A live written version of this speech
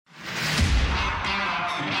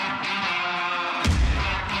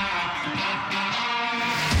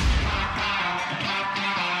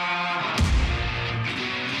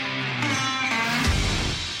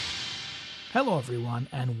Hello, everyone,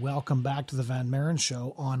 and welcome back to the Van Maren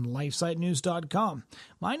Show on LifeSiteNews.com.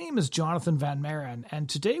 My name is Jonathan Van Maren, and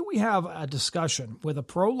today we have a discussion with a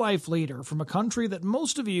pro-life leader from a country that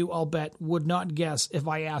most of you, I'll bet, would not guess if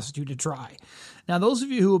I asked you to try. Now, those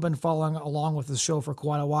of you who have been following along with this show for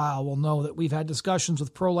quite a while will know that we've had discussions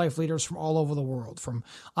with pro-life leaders from all over the world, from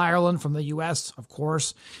Ireland, from the U.S., of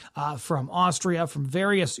course, from Austria, from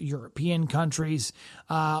various European countries.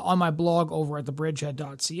 On my blog over at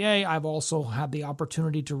thebridgehead.ca, I've also had the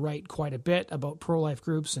opportunity to write quite a bit about pro-life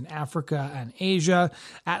groups in Africa and Asia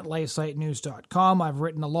at LifeSiteNews.com. I've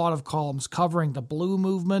written a lot of columns covering the Blue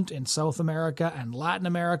movement in South America and Latin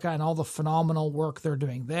America and all the phenomenal work they're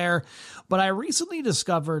doing there. But I recently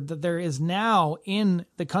discovered that there is now in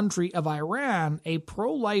the country of Iran a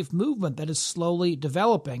pro-life movement that is slowly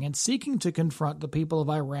developing and seeking to confront the people of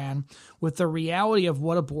Iran with the reality of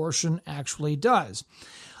what abortion actually does.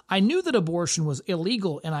 I knew that abortion was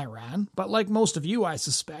illegal in Iran, but like most of you, I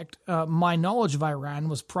suspect, my knowledge of Iran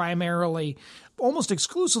was primarily, almost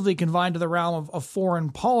exclusively confined to the realm of foreign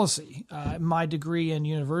policy. My degree in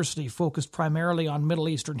university focused primarily on Middle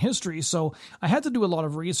Eastern history, so I had to do a lot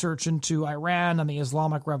of research into Iran and the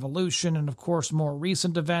Islamic Revolution and, of course, more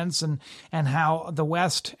recent events and how the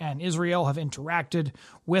West and Israel have interacted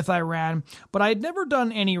with Iran. But I had never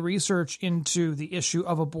done any research into the issue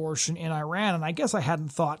of abortion in Iran, and I guess I hadn't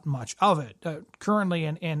thought much of it. Currently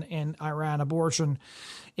in Iran, abortion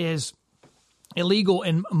is illegal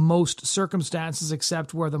in most circumstances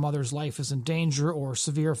except where the mother's life is in danger or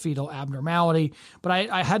severe fetal abnormality. But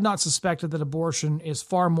I had not suspected that abortion is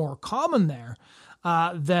far more common there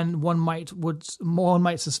than one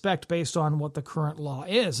might suspect based on what the current law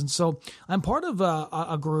is. And so I'm part of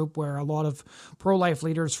a group where a lot of pro-life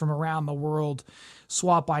leaders from around the world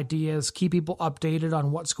swap ideas, keep people updated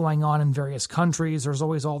on what's going on in various countries. There's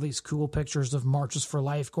always all these cool pictures of marches for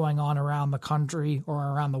life going on around the country or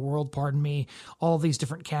around the world, all of these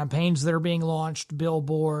different campaigns that are being launched,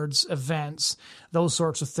 billboards, events, those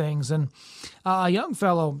sorts of things. And a young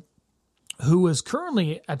fellow who is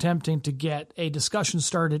currently attempting to get a discussion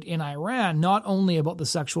started in Iran, not only about the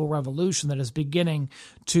sexual revolution that is beginning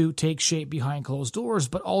to take shape behind closed doors,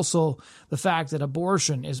 but also the fact that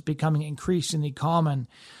abortion is becoming increasingly common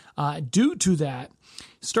due to that,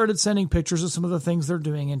 started sending pictures of some of the things they're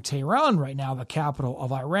doing in Tehran right now, the capital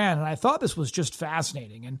of Iran. And I thought this was just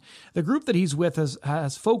fascinating. And the group that he's with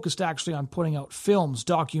has focused actually on putting out films,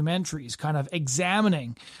 documentaries, kind of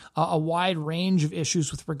examining a wide range of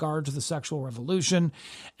issues with regard to the sexual revolution.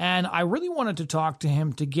 And I really wanted to talk to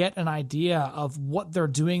him to get an idea of what they're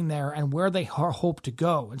doing there and where they hope to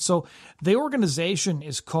go. And so the organization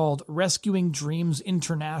is called Rescuing Dreams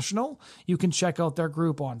International. You can check out their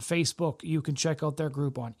group on Facebook. You can check out their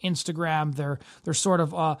group on Instagram. They're sort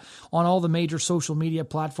of on all the major social media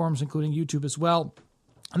platforms, including YouTube as well.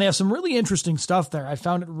 And they have some really interesting stuff there. I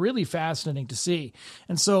found it really fascinating to see.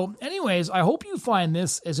 And so anyways, I hope you find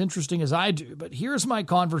this as interesting as I do. But here's my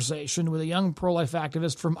conversation with a young pro-life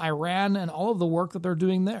activist from Iran and all of the work that they're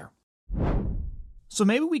doing there. So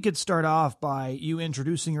maybe we could start off by you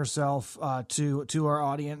introducing yourself to our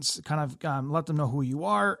audience, kind of let them know who you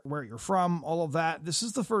are, where you're from, all of that. This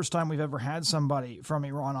is the first time we've ever had somebody from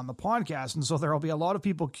Iran on the podcast, and so there will be a lot of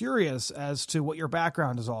people curious as to what your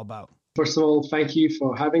background is all about. First of all, thank you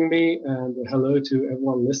for having me, and hello to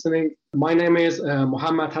everyone listening. My name is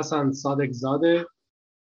Mohammad Hassan Sadegzadeh.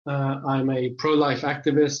 I'm a pro-life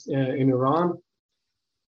activist in Iran.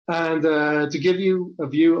 And to give you a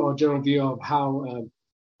view or general view of how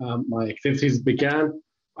my activities began,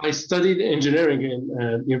 I studied engineering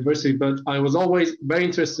in university, but I was always very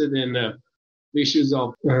interested in the issues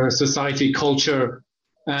of society, culture,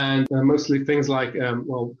 and mostly things like,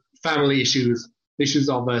 family issues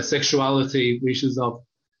of sexuality, issues of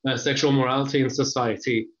sexual morality in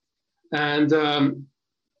society. And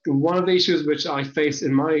one of the issues which I faced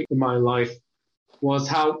in my life was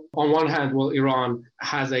how, on one hand, Iran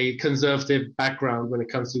has a conservative background when it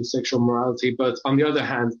comes to sexual morality, but on the other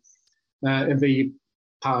hand, in the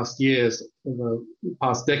past years, in the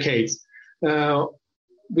past decades,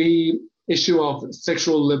 the issue of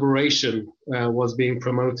sexual liberation was being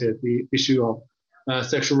promoted. The issue of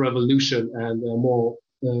sexual revolution and more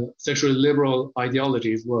sexually liberal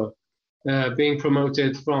ideologies were being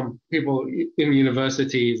promoted from people in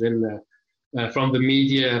universities and from the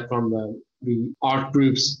media, from the art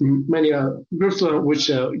groups, many groups which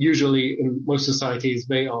usually in most societies,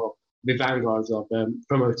 they are the vanguards of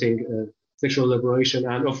promoting sexual liberation.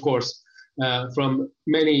 And of course, from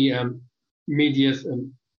many media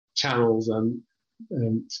channels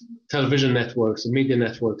television networks and media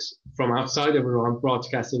networks from outside of Iran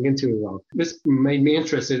broadcasting into Iran. This made me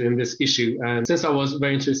interested in this issue. And since I was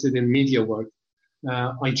very interested in media work,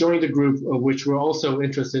 I joined a group which were also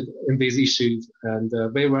interested in these issues. And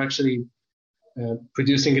they were actually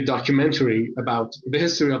producing a documentary about the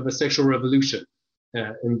history of the sexual revolution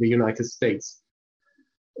in the United States.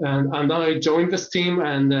 And I joined this team,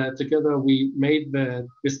 and together we made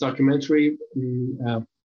this documentary.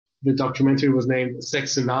 The documentary was named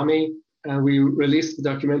Sex Tsunami, and we released the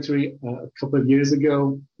documentary a couple of years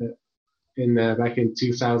ago, back in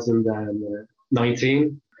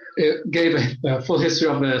 2019. It gave a full history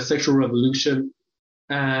of the sexual revolution,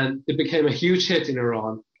 and it became a huge hit in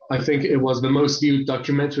Iran. I think it was the most viewed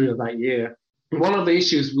documentary of that year. One of the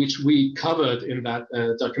issues which we covered in that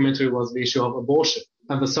documentary was the issue of abortion.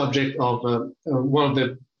 And the subject of one of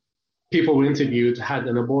the people we interviewed had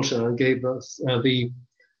an abortion and gave us the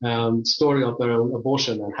story of their own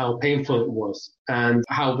abortion and how painful it was, and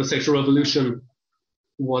how the sexual revolution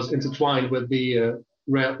was intertwined with the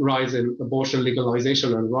rise in abortion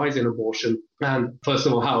legalization and rise in abortion. And first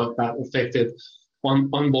of all, how that affected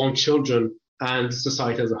unborn children and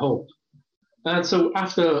society as a whole. And so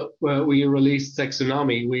after we released Sex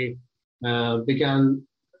Tsunami, we began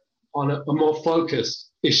on a more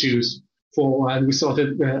focused issues and we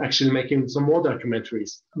started actually making some more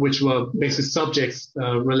documentaries, which were basically subjects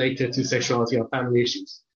related to sexuality or family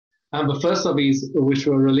issues. And the first of these, which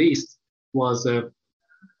were released, was a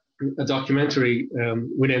documentary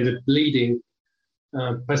we named it Bleeding,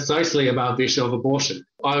 precisely about the issue of abortion.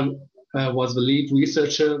 I was the lead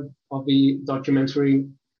researcher of the documentary.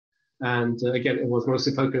 And again, it was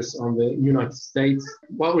mostly focused on the United States.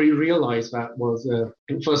 What we realized that was,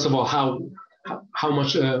 first of all, how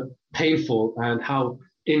much painful and how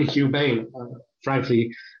inhumane,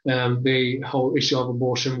 frankly, the whole issue of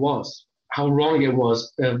abortion was. How wrong it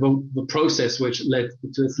was, the process which led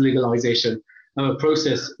to its legalization, and the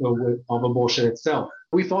process of abortion itself.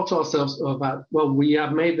 We thought to ourselves that, well, we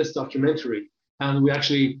have made this documentary, and we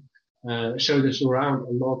actually showed it around.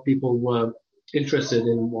 A lot of people were interested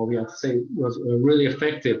in what we had to say. It was really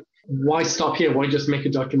effective. Why stop here? Why just make a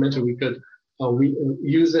documentary? We could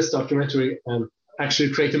use this documentary and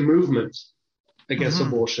actually create a movement against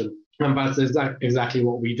abortion. And that's exactly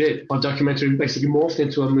what we did. Our documentary basically morphed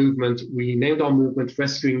into a movement. We named our movement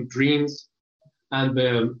Rescuing Dreams. And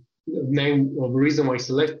the name, or the reason why I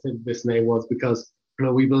selected this name was because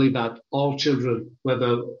we believe that all children,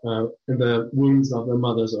 whether in the wombs of their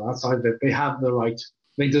mothers or outside of it, they have the right,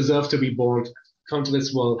 they deserve to be born, come to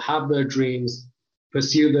this world, have their dreams,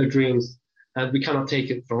 pursue their dreams, and we cannot take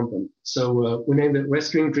it from them. So we named it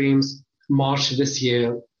Rescuing Dreams. March this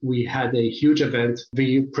year, we had a huge event,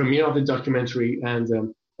 the premiere of the documentary, and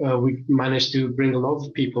we managed to bring a lot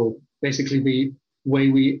of people. Basically, the way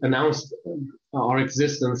we announced our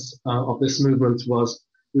existence of this movement was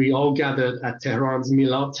we all gathered at Tehran's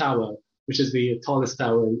Milad Tower, which is the tallest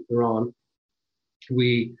tower in Iran.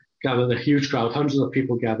 We gathered a huge crowd, hundreds of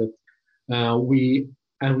people gathered. We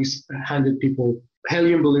handed people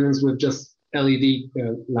helium balloons with just LED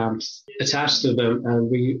lamps attached to them, and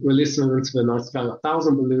we released them into the night sky.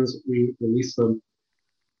 1,000 balloons, we released them,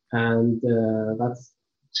 and that's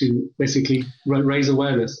to basically raise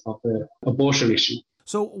awareness of the abortion issue.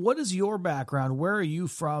 So what is your background? Where are you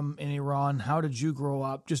from in Iran? How did you grow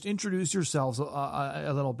up? Just introduce yourselves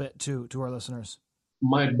a little bit to our listeners.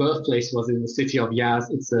 My birthplace was in the city of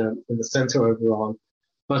Yazd. It's in the center of Iran.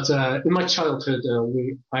 But in my childhood,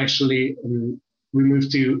 we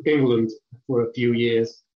moved to England for a few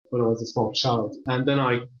years when I was a small child. And then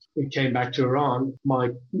I came back to Iran. My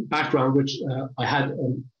background, which I had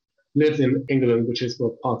lived in England, which is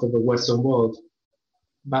part of the Western world,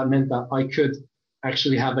 that meant that I could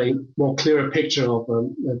actually have a more clearer picture of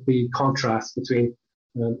the contrast between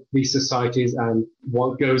these societies and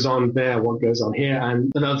what goes on there, what goes on here.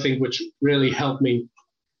 And another thing which really helped me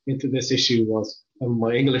into this issue was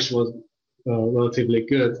my English was relatively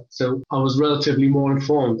good. So I was relatively more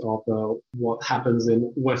informed of what happens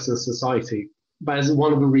in Western society. But as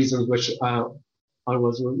one of the reasons which I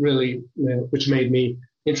was really, which made me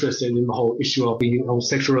interested in the whole issue of the whole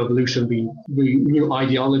sexual revolution, the new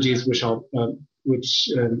ideologies which are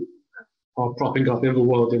propping up in the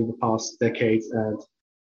world in the past decades, and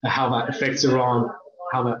how that affects Iran,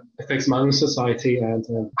 how that affects my own society, and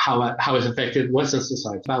how it affected Western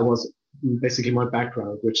society. That was basically my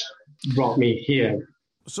background, which brought me here.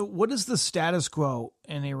 So what is the status quo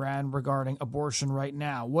in Iran regarding abortion right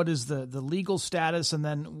now? What is the legal status? And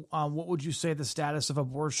then what would you say the status of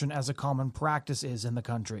abortion as a common practice is in the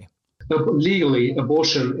country? Legally,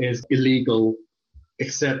 abortion is illegal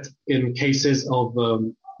except in cases of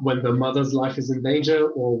when the mother's life is in danger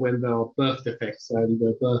or when there are birth defects and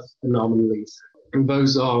birth anomalies. And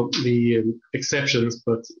those are the exceptions,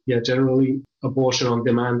 but yeah, generally abortion on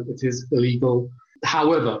demand, it is illegal.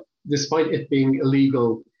 However, despite it being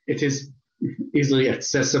illegal, it is easily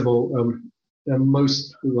accessible.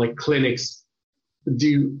 Most clinics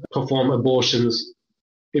do perform abortions,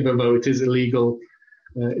 even though it is illegal.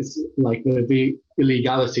 It's like the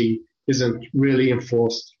illegality isn't really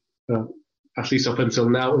enforced. At least up until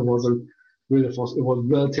now, it wasn't really enforced. It was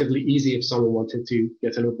relatively easy if someone wanted to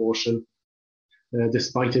get an abortion,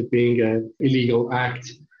 despite it being an illegal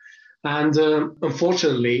act. And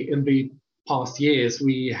unfortunately, in the past years,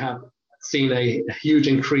 we have seen a huge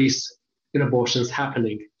increase in abortions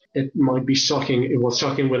happening. It might be shocking. It was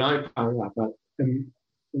shocking when I found that, but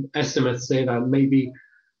estimates say that maybe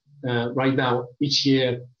right now, each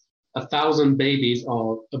year, 1,000 babies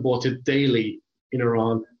are aborted daily in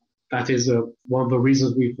Iran. That is one of the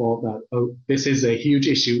reasons we thought that, this is a huge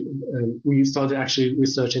issue. We started actually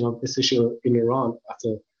researching on this issue in Iran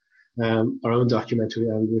after our own documentary,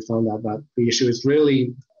 and we found out that the issue is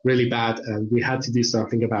really, really bad, and we had to do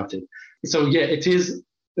something about it. So yeah, it is,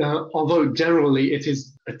 although generally it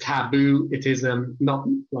is a taboo, it is not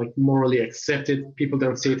morally accepted. People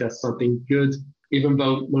don't see it as something good, even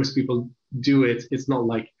though most people do it. It's not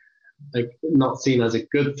not seen as a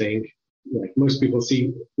good thing. Most people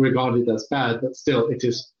regard it as bad, but still it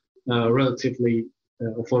is relatively,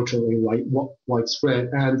 unfortunately, widespread,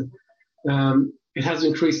 and it has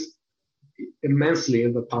increased immensely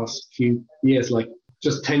in the past few years.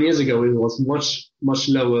 Just 10 years ago, it was much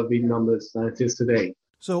lower, the numbers, than it is today.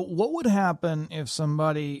 So what would happen if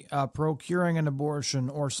somebody procuring an abortion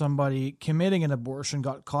or somebody committing an abortion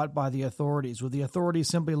got caught by the authorities? Would the authorities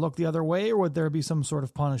simply look the other way, or would there be some sort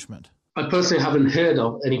of punishment? I personally haven't heard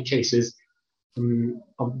of any cases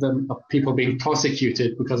of people being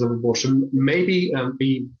prosecuted because of abortion. Maybe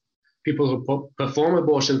the people who perform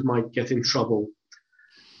abortions might get in trouble.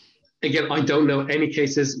 Again, I don't know any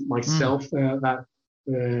cases myself that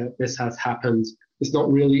this has happened.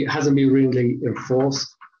 It hasn't been really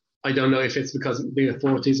enforced. I don't know if it's because the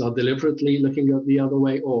authorities are deliberately looking the other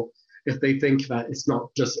way, or if they think that it's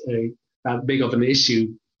not just that big of an issue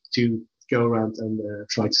to go around and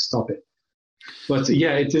try to stop it. But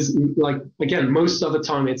yeah, it is again, most of the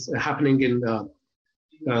time it's happening in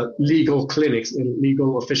legal clinics, in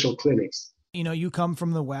legal official clinics. You come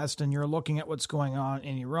from the West and you're looking at what's going on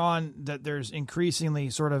in Iran, that there's increasingly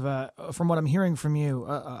sort of from what I'm hearing from you,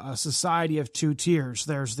 a society of two tiers.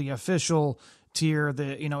 There's the official tier,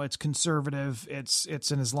 it's conservative,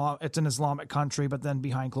 it's an Islamic country, but then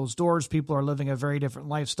behind closed doors, people are living a very different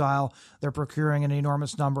lifestyle. They're procuring an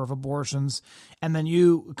enormous number of abortions. And then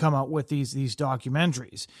you come out with these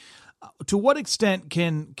documentaries. To what extent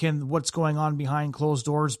can what's going on behind closed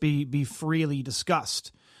doors be freely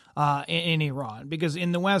discussed in Iran? Because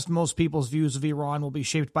in the West, most people's views of Iran will be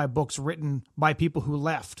shaped by books written by people who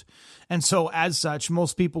left. And so as such,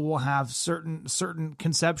 most people will have certain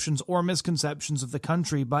conceptions or misconceptions of the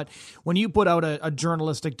country. But when you put out a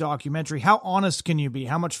journalistic documentary, how honest can you be?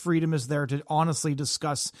 How much freedom is there to honestly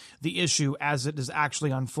discuss the issue as it is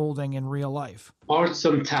actually unfolding in real life? Are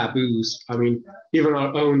some taboos? I mean, even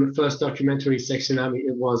our own first documentary, Section Ami,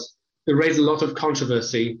 it raised a lot of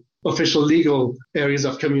controversy. Official legal areas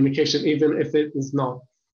of communication, even if it is not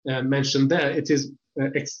mentioned there, it is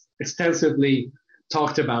extensively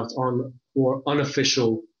talked about on or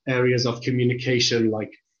unofficial areas of communication,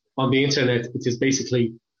 like on the internet. It is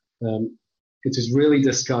basically, it is really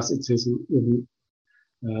discussed. It is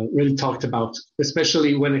really talked about,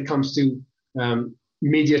 especially when it comes to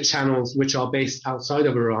media channels which are based outside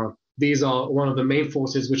of Iran. These are one of the main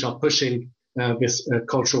forces which are pushing this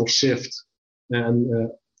cultural shift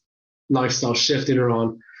and lifestyle shift in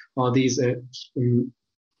Iran, are these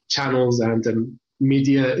channels and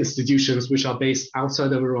media institutions which are based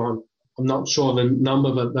outside of Iran. I'm not sure the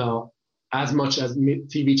number, but there are as much as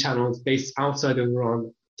TV channels based outside of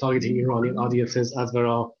Iran targeting Iranian audiences as there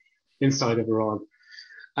are inside of Iran.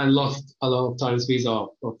 And a lot of times these are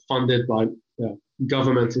funded by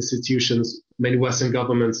government institutions. Many Western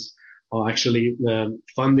governments are actually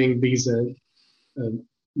funding these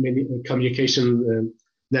many communication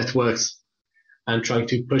networks and trying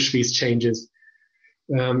to push these changes.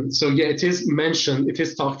 So yeah, it is mentioned, it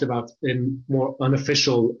is talked about in more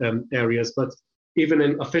unofficial areas, but even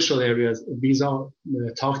in official areas, these are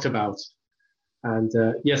talked about. And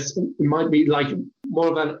yes, it might be like more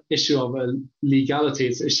of an issue of legality,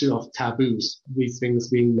 it's an issue of taboos, these things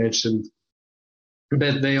being mentioned,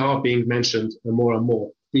 but they are being mentioned more and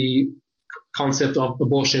more. The concept of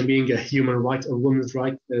abortion being a human right, a woman's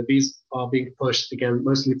right. These are being pushed again,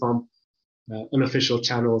 mostly from unofficial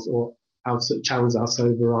channels or channels outside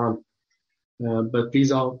of Iran. But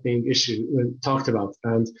these are being talked about.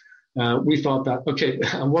 And we thought that, okay,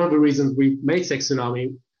 and one of the reasons we made Sex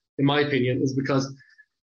Tsunami, in my opinion, is because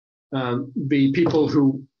the people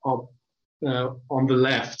who are on the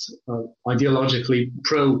left, ideologically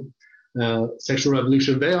pro sexual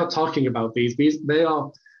revolution, they are talking about these. They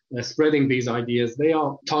are spreading these ideas. They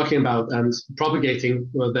are talking about and propagating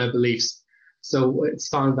their beliefs. So it's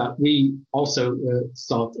time that we also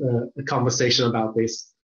start a conversation about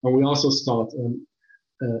this, and we also start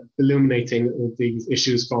illuminating these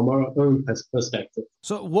issues from our own perspective.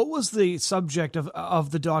 So what was the subject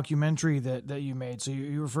of the documentary that you made? So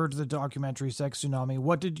you referred to the documentary Sex Tsunami.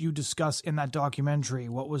 What did you discuss in that documentary?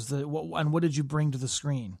 What did you bring to the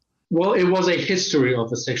screen? Well, it was a history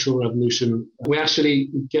of the sexual revolution. We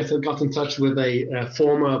actually got in touch with a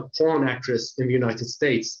former porn actress in the United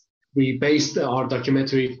States. We based our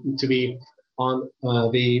documentary to be on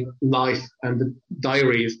the life and the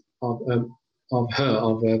diaries of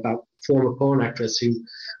that former porn actress who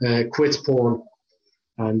quit porn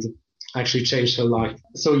and actually changed her life.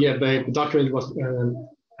 So yeah, the documentary was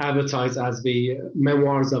advertised as the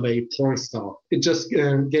memoirs of a porn star. It just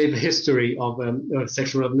gave a history of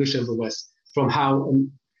sexual revolution in the West, from how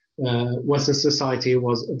Western society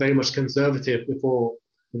was very much conservative before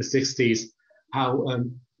the 60s, how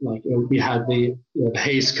we had the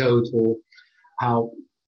Hays Code, or how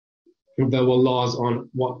there were laws on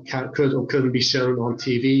what could or couldn't be shown on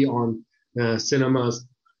TV, on cinemas,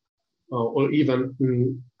 or even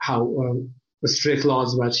how the strict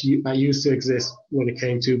laws that used to exist when it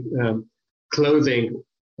came to clothing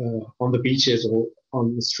on the beaches or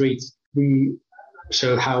on the streets. We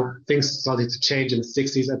showed how things started to change in the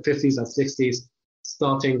 60s and 50s and 60s,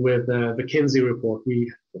 starting with the Kinsey report.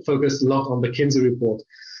 We focused a lot on the Kinsey report,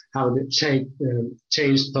 how it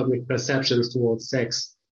changed public perceptions towards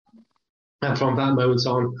sex. And from that moment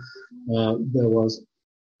on, there was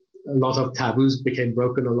a lot of taboos became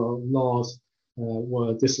broken, a lot of laws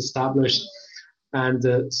were disestablished, and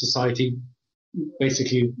society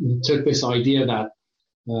basically took this idea that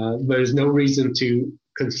there is no reason to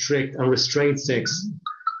constrict and restrain sex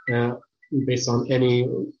based on any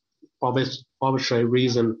arbitrary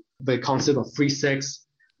reason. The concept of free sex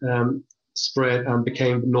spread and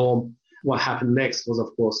became the norm. What happened next was,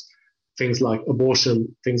 of course, things like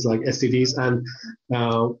abortion, things like STDs, and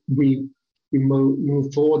we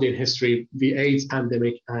move forward in history, the AIDS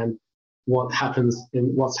pandemic and what's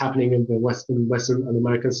happening in the Western and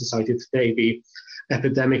American society today, the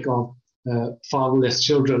epidemic of fatherless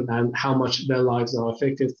children and how much their lives are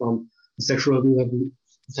affected from the sexual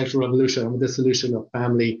revolution and the dissolution of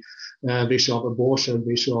family, the issue of abortion,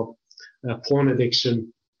 the issue of porn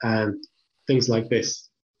addiction, and things like this.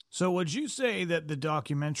 So would you say that the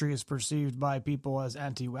documentary is perceived by people as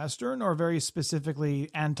anti-Western or very specifically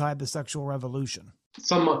anti the sexual revolution?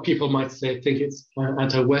 Some people might think it's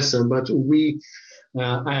anti-Western, but we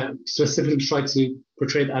specifically try to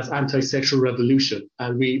portray it as anti-sexual revolution.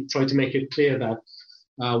 And we try to make it clear that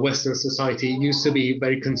Western society used to be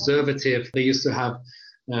very conservative. They used to have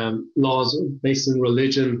laws based in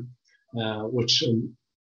religion, which in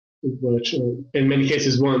many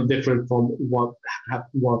cases weren't different from what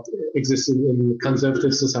existed in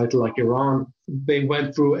conservative society like Iran. They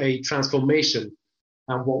went through a transformation.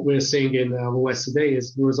 And what we're seeing in the West today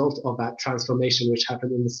is the result of that transformation, which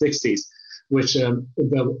happened in the 60s, which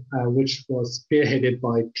was spearheaded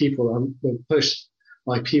by people and pushed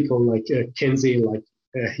by people like Kinsey, like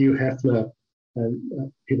Hugh Hefner,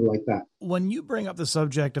 and people like that. When you bring up the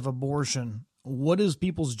subject of abortion, what is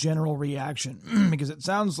people's general reaction? Because it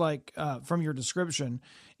sounds like from your description,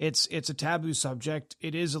 it's a taboo subject.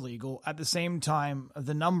 It is illegal. At the same time,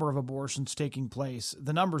 the number of abortions taking place,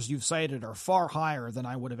 the numbers you've cited are far higher than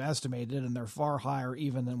I would have estimated, and they're far higher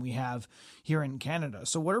even than we have here in Canada.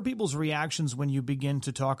 So what are people's reactions when you begin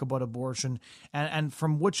to talk about abortion, and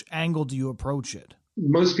from which angle do you approach it?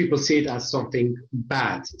 Most people see it as something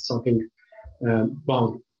bad, something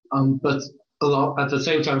wrong. But at the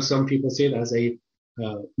same time, some people see it as a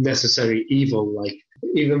necessary evil. Like,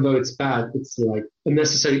 even though it's bad, it's like a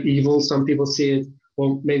necessary evil. Some people see it,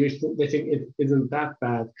 or maybe they think it isn't that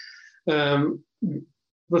bad.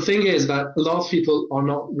 The thing is that a lot of people are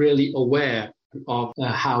not really aware of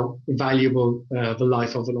how valuable the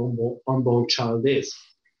life of an unborn child is.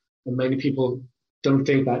 And many people don't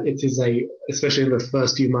think that it is especially in the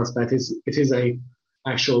first few months, that it is a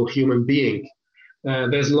actual human being.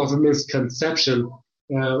 There's a lot of misconception.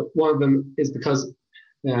 One of them is because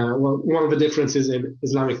Well, one of the differences in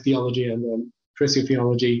Islamic theology and Christian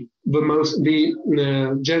theology,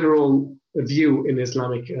 the general view in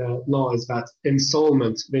Islamic law is that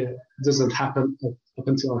installment doesn't happen up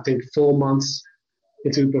until, I think, 4 months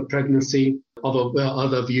into the pregnancy. Although there are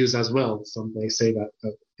other views as well. Some may say that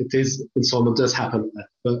installment does happen at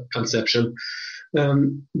the conception.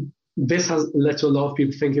 This has led to a lot of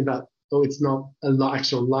people thinking that, it's not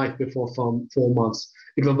actual life before from 4 months,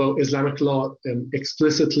 even though Islamic law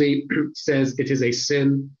explicitly says it is a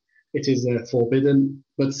sin, it is forbidden.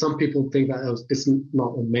 But some people think that it's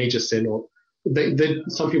not a major sin, or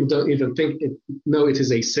some people don't even think it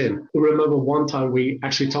is a sin. I remember one time we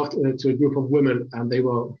actually talked to a group of women, and they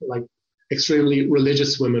were like extremely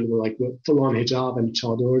religious women, with full on hijab and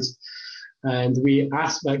chadors. And we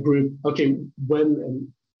asked that group, okay,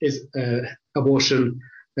 when is abortion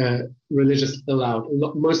religious allowed?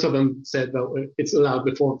 Most of them said that it's allowed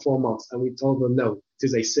before 4 months, and we told them no, it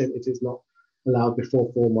is a sin. It is not allowed before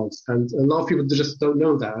 4 months, and a lot of people just don't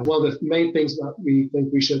know that. One of the main things that we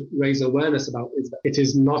think we should raise awareness about is that it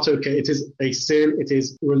is not okay. It is a sin. It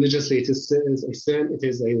is religiously, it is a sin. It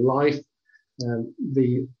is a life.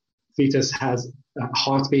 The fetus has a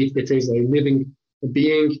heartbeat. It is a living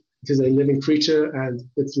being. It is a living creature, and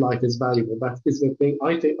its life is valuable. That is the thing.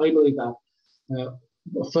 I believe that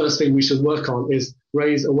the first thing we should work on is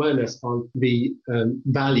raise awareness on the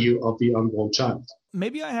value of the unborn child.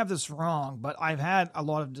 Maybe I have this wrong, but I've had a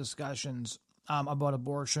lot of discussions about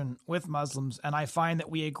abortion with Muslims, and I find that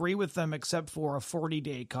we agree with them except for a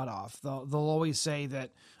 40-day cutoff. They'll always say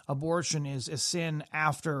that abortion is a sin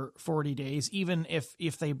after 40 days, even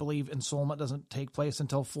if they believe installment doesn't take place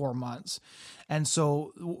until 4 months. And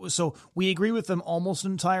so we agree with them almost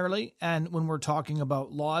entirely. And when we're talking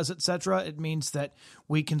about laws, etc., it means that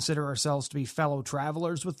we consider ourselves to be fellow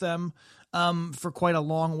travelers with them for quite a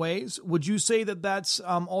long ways. Would you say that that's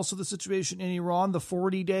also the situation in Iran, the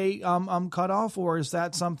 40-day cutoff, or is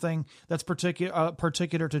that something that's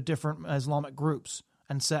particular to different Islamic groups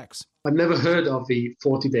and sects? I've never heard of the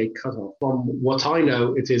 40-day cutoff. From what I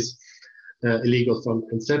know, it is illegal from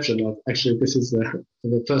conception. Actually, this is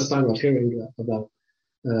the first time I'm hearing about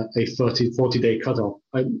a 40-day cutoff.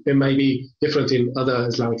 It may be different in other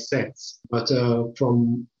Islamic sects, but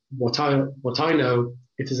from what I know,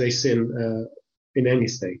 it is a sin in any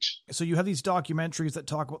stage. So you have these documentaries that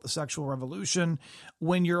talk about the sexual revolution.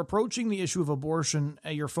 When you're approaching the issue of abortion,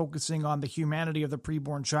 you're focusing on the humanity of the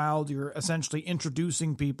preborn child. You're essentially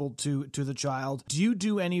introducing people to the child. Do you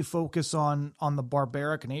do any focus on the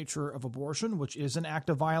barbaric nature of abortion, which is an act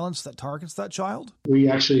of violence that targets that child? We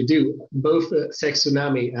actually do. Both Sex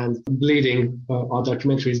Tsunami and Bleeding, our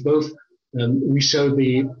documentaries, both we show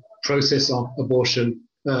the process of abortion.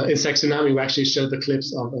 In Sex Tsunami, we actually showed the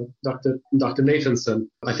clips of Dr. Nathanson.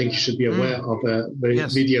 I think you should be aware of the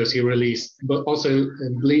videos he released. But also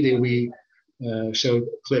in Bleeding, we showed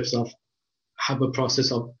clips of how the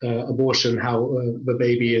process of abortion, how the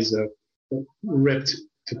baby is ripped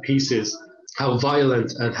to pieces, how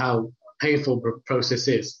violent and how painful the process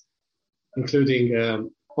is, including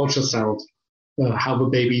ultrasound, how the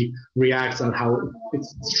baby reacts and how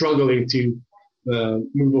it's struggling to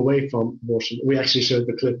move away from abortion. We actually showed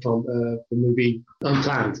the clip from the movie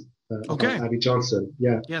Unplanned, about Abby Johnson.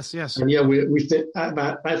 Yeah. Yes. And yeah, we think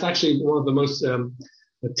that's actually one of the most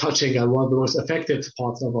touching and one of the most effective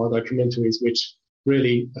parts of our documentaries, which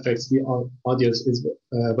really affects the audience, is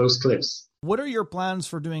those clips. What are your plans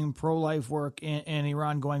for doing pro-life work in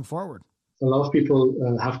Iran going forward? A lot of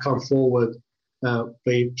people have come forward. After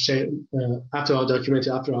our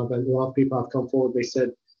documentary, after our event, a lot of people have come forward. They said,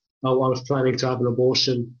 I was planning to have an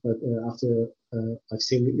abortion, but after I've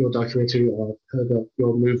seen your documentary or heard of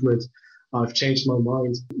your movement, I've changed my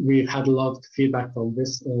mind. We've had a lot of feedback from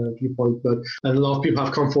this viewpoint, and a lot of people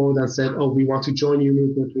have come forward and said, we want to join your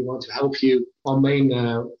movement, we want to help you. Our main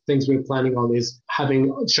things we're planning on is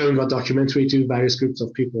showing our documentary to various groups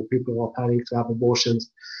of people who are planning to have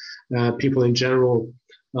abortions, people in general.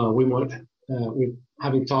 We're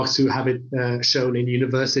having talks to have it shown in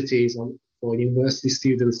universities for university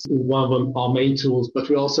students, one of them, our main tools, but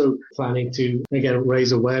we're also planning to, again,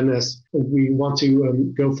 raise awareness. We want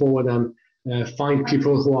to go forward and find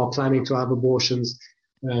people who are planning to have abortions,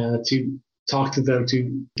 to talk to them,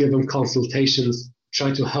 to give them consultations,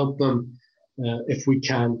 try to help them if we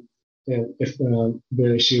can, if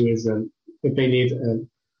the issue is, if they need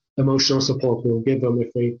emotional support, we'll give them.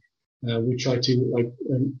 If we try to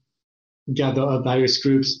gather various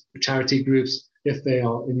groups, charity groups, if they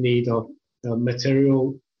are in need of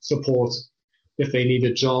material support, if they need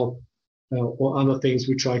a job or other things,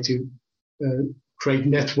 we try to create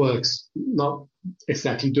networks, not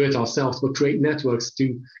exactly do it ourselves, but create networks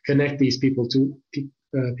to connect these people to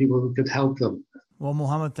people who could help them. Well,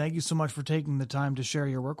 Mohammed, thank you so much for taking the time to share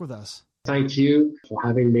your work with us. Thank you for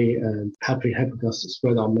having me and helping us to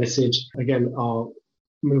spread our message. Again, our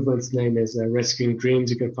movement's name is Rescuing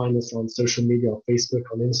Dreams. You can find us on social media, on Facebook,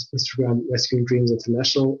 on Instagram, Rescuing Dreams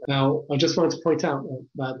International. Now, I just wanted to point out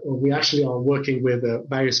that we actually are working with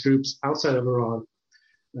various groups outside of Iran.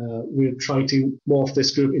 We're trying to morph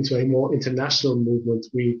this group into a more international movement.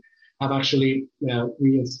 We have actually,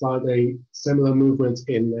 we inspired a similar movement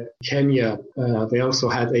in Kenya. They also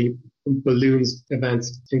had a balloons event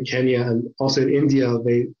in Kenya, and also in India,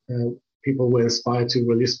 people were inspired to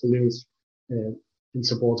release balloons in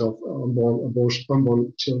support of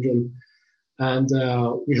unborn children. And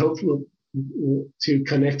we hope to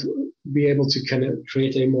be able to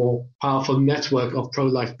create a more powerful network of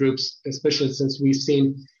pro-life groups, especially since we've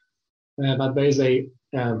seen that there is a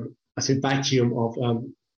vacuum of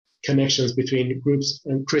connections between groups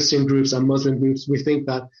and Christian groups and Muslim groups. We think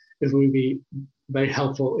that it would be very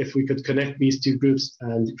helpful if we could connect these two groups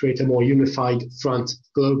and create a more unified front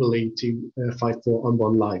globally to fight for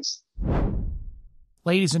unborn lives.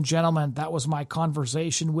 Ladies and gentlemen, that was my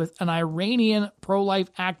conversation with an Iranian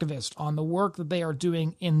pro-life activist on the work that they are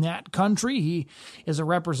doing in that country. He is a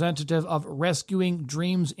representative of Rescuing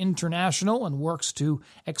Dreams International and works to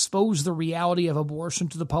expose the reality of abortion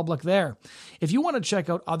to the public there. If you want to check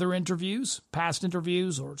out other interviews, past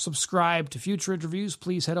interviews, or subscribe to future interviews,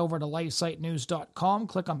 please head over to lifesitenews.com,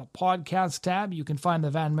 click on the podcast tab. You can find the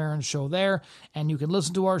Van Maren Show there, and you can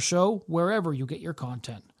listen to our show wherever you get your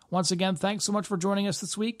content. Once again, thanks so much for joining us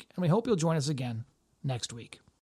this week, and we hope you'll join us again next week.